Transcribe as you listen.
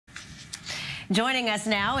Joining us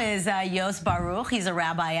now is Yos Baruch. He's a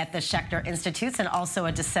rabbi at the Schechter Institutes and also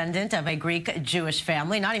a descendant of a Greek Jewish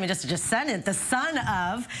family. Not even just a descendant, the son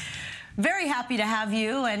of. Very happy to have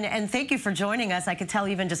you, and thank you for joining us. I could tell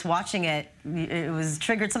even just watching it, it was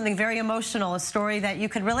triggered something very emotional, a story that you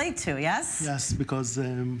could relate to, yes? Yes, because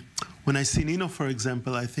when I see Nino, for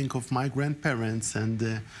example, I think of my grandparents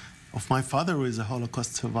and of my father, who is a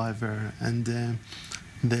Holocaust survivor. And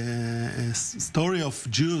the story of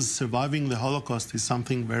Jews surviving the Holocaust is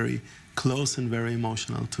something very close and very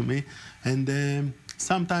emotional to me. And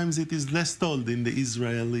sometimes it is less told in the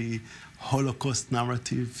Israeli Holocaust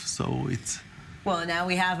narrative, so it's... Well, now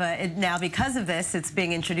we have now because of this, it's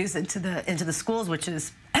being introduced into the schools, which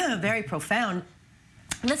is very profound.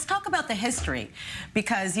 Let's talk about the history,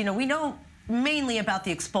 because, you know, we know mainly about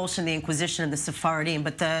the expulsion, the Inquisition, and the Sephardim,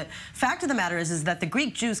 but the fact of the matter is that the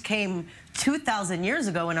Greek Jews came 2,000 years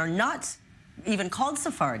ago and are not even called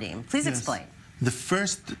Sephardim. Please explain. The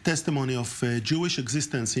first testimony of Jewish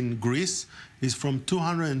existence in Greece is from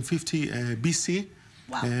 250 BC.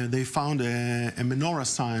 Wow. They found a menorah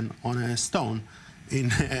sign on a stone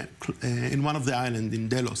in one of the islands in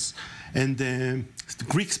Delos. And the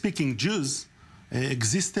Greek-speaking Jews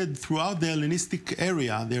existed throughout the Hellenistic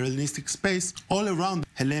area, the Hellenistic space, all around the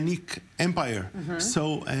Hellenic Empire. Mm-hmm.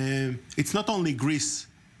 So it's not only Greece,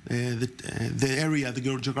 the area, the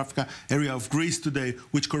geographical area of Greece today,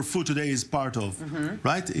 which Corfu today is part of, mm-hmm.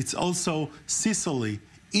 right? It's also Sicily,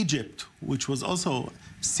 Egypt, which was also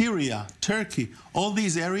Syria, Turkey. All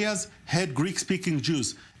these areas had Greek-speaking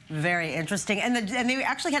Jews. Very interesting. And they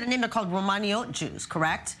actually had a name called Romaniot Jews,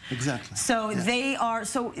 correct? Exactly. So yes. They are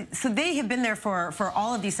so they have been there for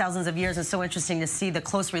all of these thousands of years. It's so interesting to see the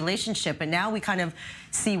close relationship. And now we kind of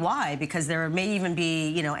see why, because there may even be,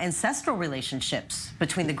 you know, ancestral relationships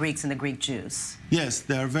between the Greeks and the Greek Jews. Yes,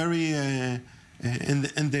 they are very and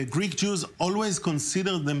the Greek Jews always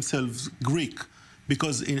consider themselves Greek,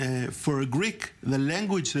 because for a Greek, the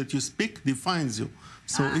language that you speak defines you.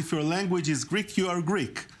 So if your language is Greek, you are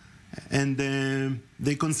Greek. And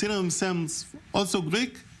they consider themselves also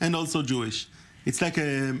Greek and also Jewish. It's like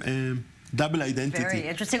a double identity. Very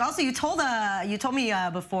interesting. Also, you told me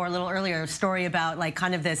before, a little earlier, a story about like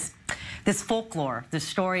kind of this folklore, the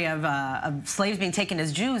story of slaves being taken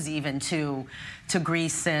as Jews even to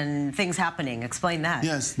Greece and things happening. Explain that.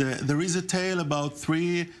 Yes, there is a tale about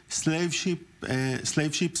 3 slave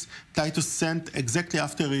ships Titus sent exactly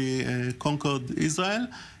after he conquered Israel.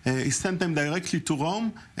 He sent them directly to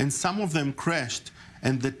Rome, and some of them crashed.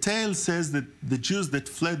 And the tale says that the Jews that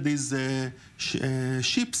fled these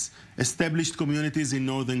ships established communities in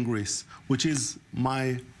northern Greece, which is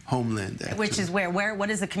my homeland, actually. Which is where? What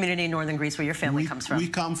is the community in northern Greece where your family comes from? We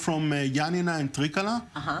come from Yanina and Trikala,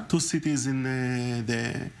 2 cities in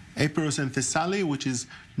the Epirus and Thessaly, which is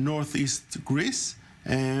northeast Greece.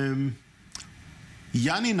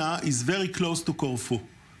 Yanina is very close to Corfu,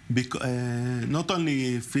 not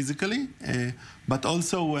only physically, but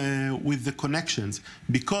also with the connections,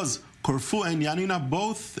 because Corfu and Yanina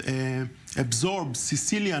both absorbed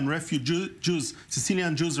Sicilian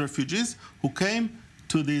Jews refugees who came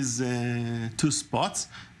to these 2 spots.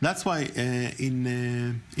 That's why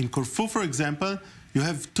in Corfu, for example, you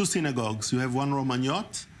have 2 synagogues. You have one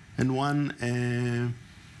Romaniot and one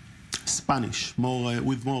Spanish,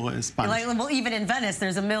 with more Spanish. Well, even in Venice,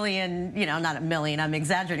 there's a million, you know, not a million, I'm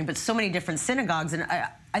exaggerating, but so many different synagogues. And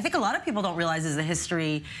I think a lot of people don't realize is the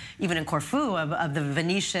history, even in Corfu, of the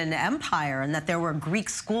Venetian Empire, and that there were Greek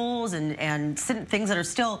schools and things that are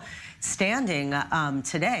still standing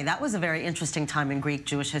today. That was a very interesting time in Greek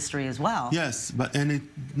Jewish history as well. Yes, and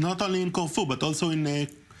not only in Corfu, but also in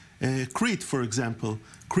Crete, for example.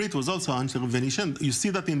 Crete was also ancient Venetian. You see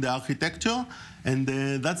that in the architecture, and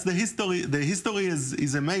that's the history. The history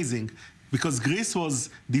is amazing, because Greece was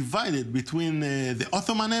divided between the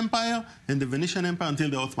Ottoman Empire and the Venetian Empire until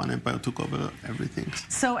the Ottoman Empire took over everything.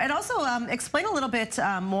 So, and also explain a little bit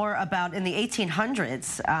more about in the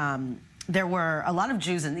 1800s. There were a lot of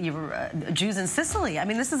Jews in Sicily. I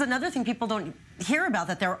mean, this is another thing people don't hear about,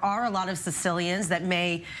 that there are a lot of Sicilians that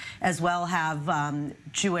may as well have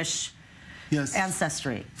Jewish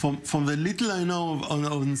ancestry. From the little I know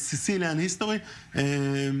on Sicilian history,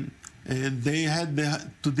 they had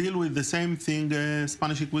to deal with the same thing,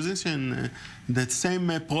 Spanish Inquisition, that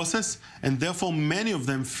same process, and therefore many of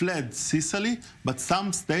them fled Sicily, but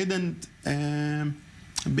some stayed and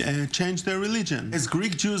changed their religion. As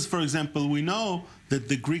Greek Jews, for example, we know that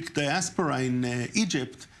the Greek diaspora in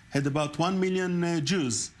Egypt had about 1 million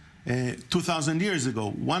Jews 2,000 years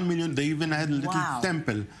ago. 1 million, they even had a little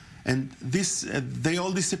temple. And this, they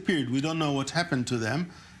all disappeared. We don't know what happened to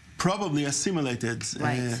them. probably assimilated.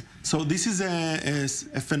 Right. So this is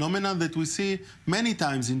a phenomenon that we see many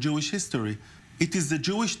times in Jewish history. It is the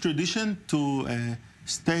Jewish tradition to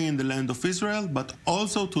stay in the land of Israel, but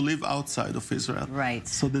also to live outside of Israel. Right.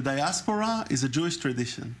 So the diaspora is a Jewish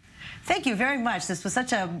tradition. Thank you very much. This was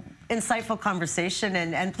such an insightful conversation,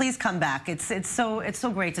 and please come back. It's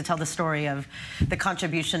so great to tell the story of the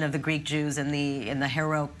contribution of the Greek Jews and the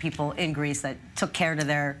heroic people in Greece that took care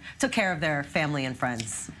of their family and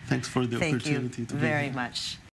friends. Thanks for the opportunity to be here. Thank you very much.